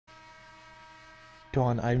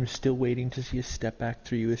Dawn, I'm still waiting to see a step back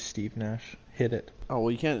three with Steve Nash. Hit it. Oh,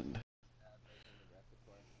 well, you can't.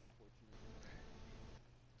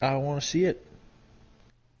 I want to see it.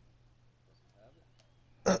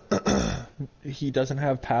 He doesn't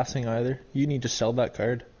have passing either. You need to sell that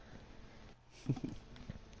card.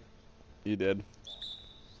 You did.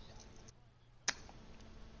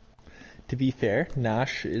 To be fair,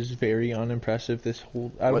 Nash is very unimpressive this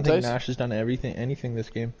whole... I don't What think dice? Nash has done anything this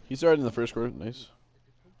game. He started in the first quarter. Nice.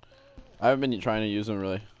 I haven't been trying to use him,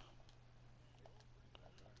 really.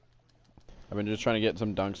 I've been just trying to get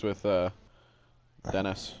some dunks with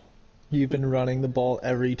Dennis. You've been running the ball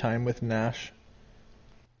every time with Nash.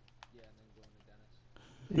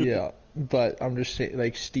 Yeah, but I'm just saying,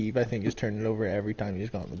 like, Steve, I think, is turning it over every time he's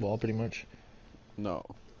gotten the ball, pretty much. No.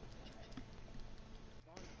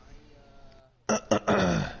 Is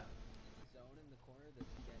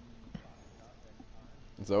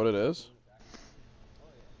that what it is?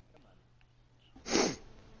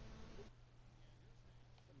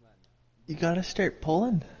 You gotta start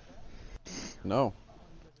pulling. No.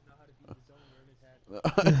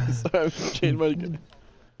 Sorry, I've changed my...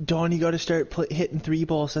 Dawn, you gotta start hitting three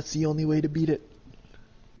balls. That's the only way to beat it.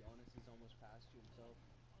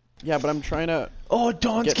 Yeah, but I'm trying to Oh,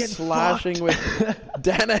 Dawn's get getting slashing fucked. with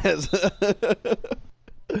Dennis.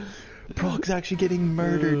 Brock's actually getting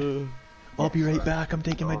murdered. I'll be right back. I'm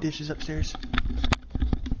taking my dishes upstairs.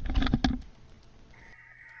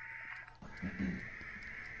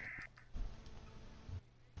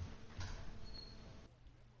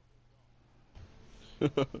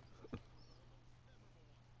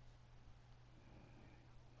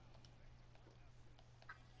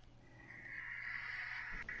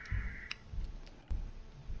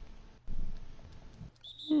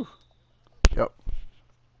 Yep.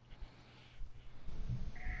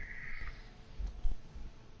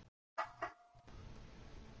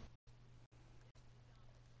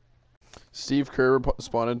 Steve Kerr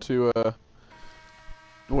responded to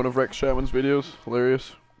one of Rex Chapman's videos.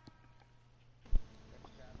 Hilarious.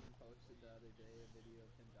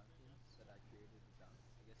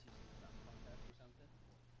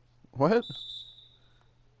 What?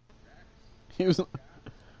 He was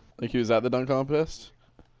like he was at the dunk contest.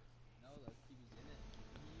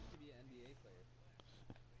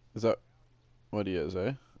 Is that what he is,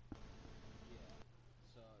 eh?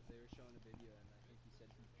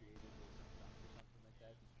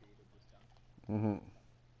 Mm-hmm.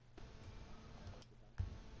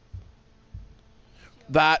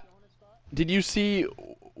 That. Did you see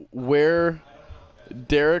where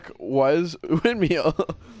Derek was? Windmill.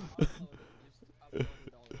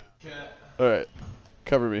 All right,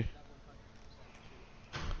 cover me.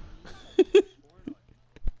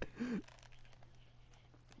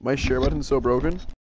 My share button's so broken.